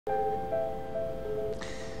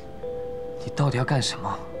你到底要干什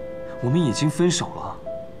么？我们已经分手了。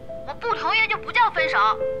我不同意就不叫分手。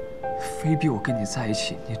非逼我跟你在一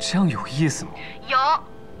起，你这样有意思吗？有。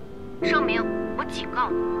声明，我警告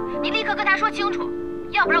你，你立刻跟他说清楚，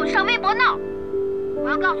要不然我就上微博闹。我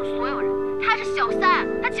要告诉所有人，他是小三，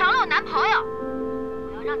他抢了我男朋友。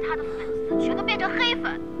我要让他的粉丝全都变成黑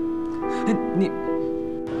粉。哎，你。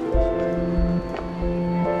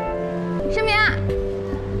 盛明，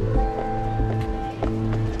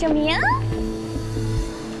盛明，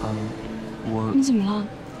你怎么了？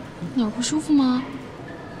哪儿不舒服吗？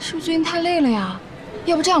是不是最近太累了呀？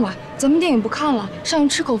要不这样吧，咱们电影不看了，上去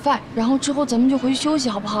吃口饭，然后之后咱们就回去休息，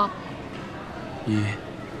好不好？依，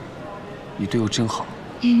你对我真好。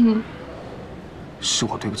嗯，是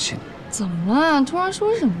我对不起你。怎么了？突然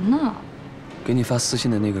说什么呢？给你发私信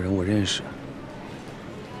的那个人我认识，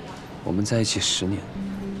我们在一起10年。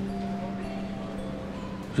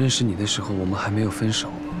 认识你的时候，我们还没有分手。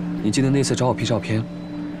你记得那次找我 P 照片？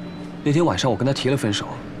那天晚上我跟他提了分手。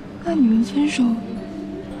那你们分手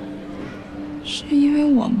是因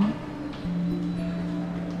为我吗？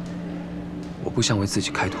我不想为自己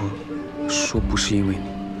开脱，说不是因为你，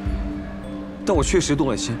但我确实动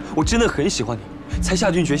了心。我真的很喜欢你，才下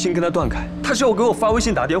定决心跟他断开。他只要给我发微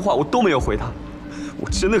信打电话，我都没有回他。我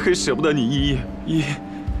真的很舍不得你，依依。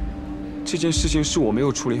这件事情是我没有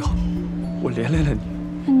处理好，我连累了你。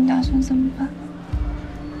 那你打算怎么办？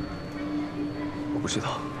我不知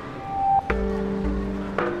道。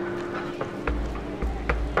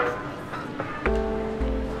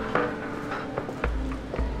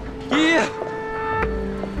依依，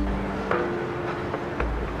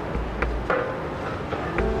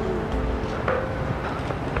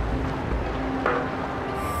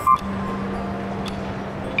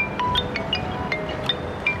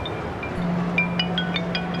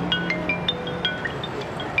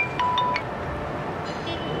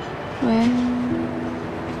喂，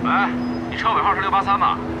你车尾号是683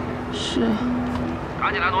吧？是。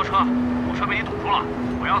赶紧来挪车，我车被你堵住了，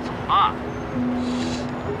我要走了。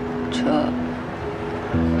车，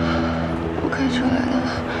我开车来的。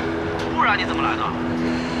不然你怎么来的？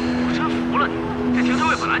我真服了你，这停车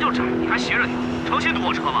位本来就窄，你还斜着停，诚心堵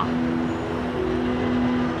我车吗？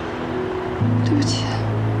对不起，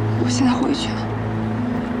我现在回去。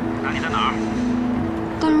那你在哪儿？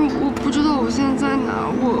 但是我不知道我现在在哪儿，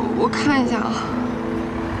我看一下啊。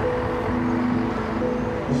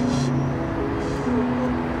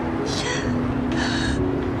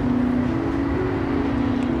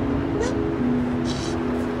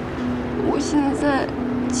我现在在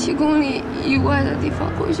7公里以外的地方，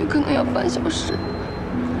回去可能要半小时。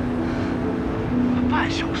半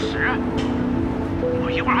小时？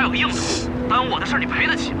我一会儿还有个应酬，耽误我的事你赔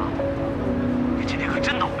得起吗？你今天可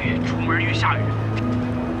真倒霉，出门遇下雨。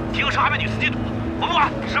 停个车还被女司机堵，我不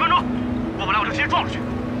管，10分钟，过不了我就直接撞出去。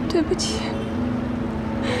对不起，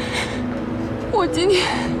我今天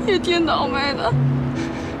也挺倒霉的，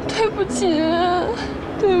对不起，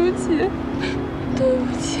对不起，对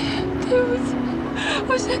不起，对不起，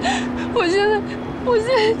我现在就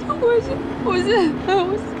回去，我现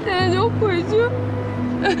在就回去。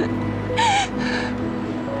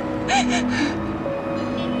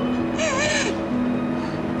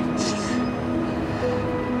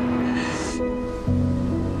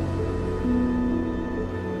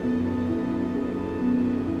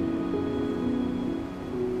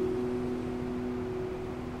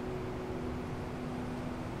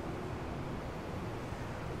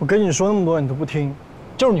我跟你说那么多，你都不听，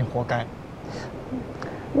就是你活该。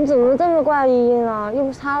你怎么这么怪依依呢？又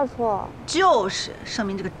不是他的错。就是盛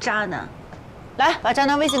明这个渣男。来，把渣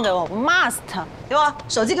男微信给我，我骂死他！给我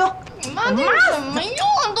手机，给我。你骂他有什么用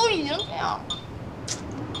啊？都已经这样。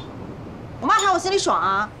我骂他，我心里爽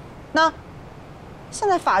啊。那现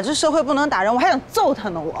在法治社会不能打人，我还想揍他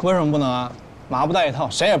呢。我为什么不能啊？麻不带一套，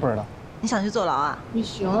谁也不知道。你想去坐牢啊？你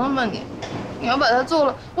行了吧你？你要把他揍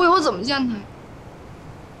了，我以后怎么见他？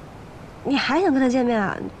 你还想跟他见面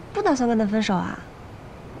啊？不打算跟他分手啊？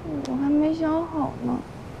我还没想好呢。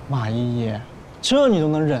马依依，这你都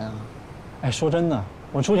能忍啊？哎，说真的，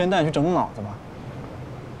我出钱带你去整动脑子吧。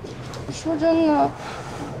说真的，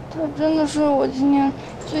他真的是我今年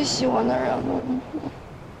最喜欢的人了。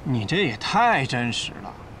你这也太真实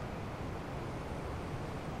了。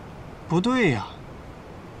不对呀，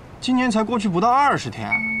今年才过去不到20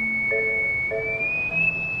天。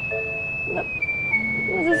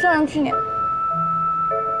那就算上去年。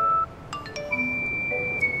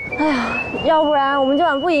哎呀，要不然我们今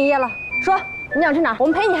晚不营业了。说你想去哪儿，我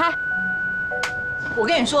们陪你嗨。我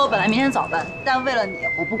跟你说，我本来明天早班，但为了你，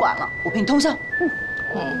我不管了，我陪你通宵。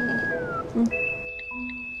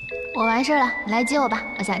我完事了，你来接我吧，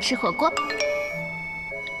我想吃火锅。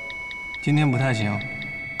今天不太行，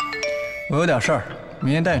我有点事儿，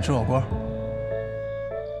明天带你吃火锅。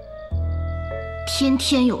天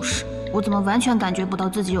天有事，我怎么完全感觉不到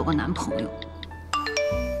自己有个男朋友？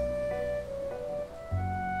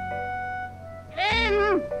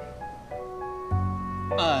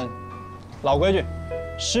老规矩，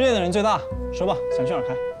失恋的人最大。说吧，想去哪儿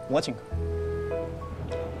开？我请客。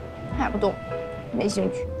还不动，没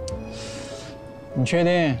兴趣。你确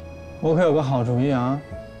定？我可有个好主意啊！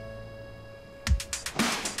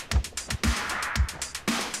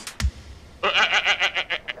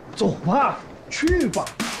走吧，去吧。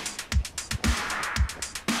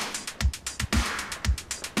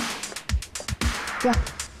不要，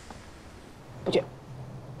不去。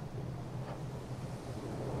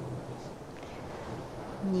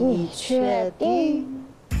你确定？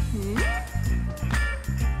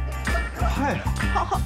快了，好好。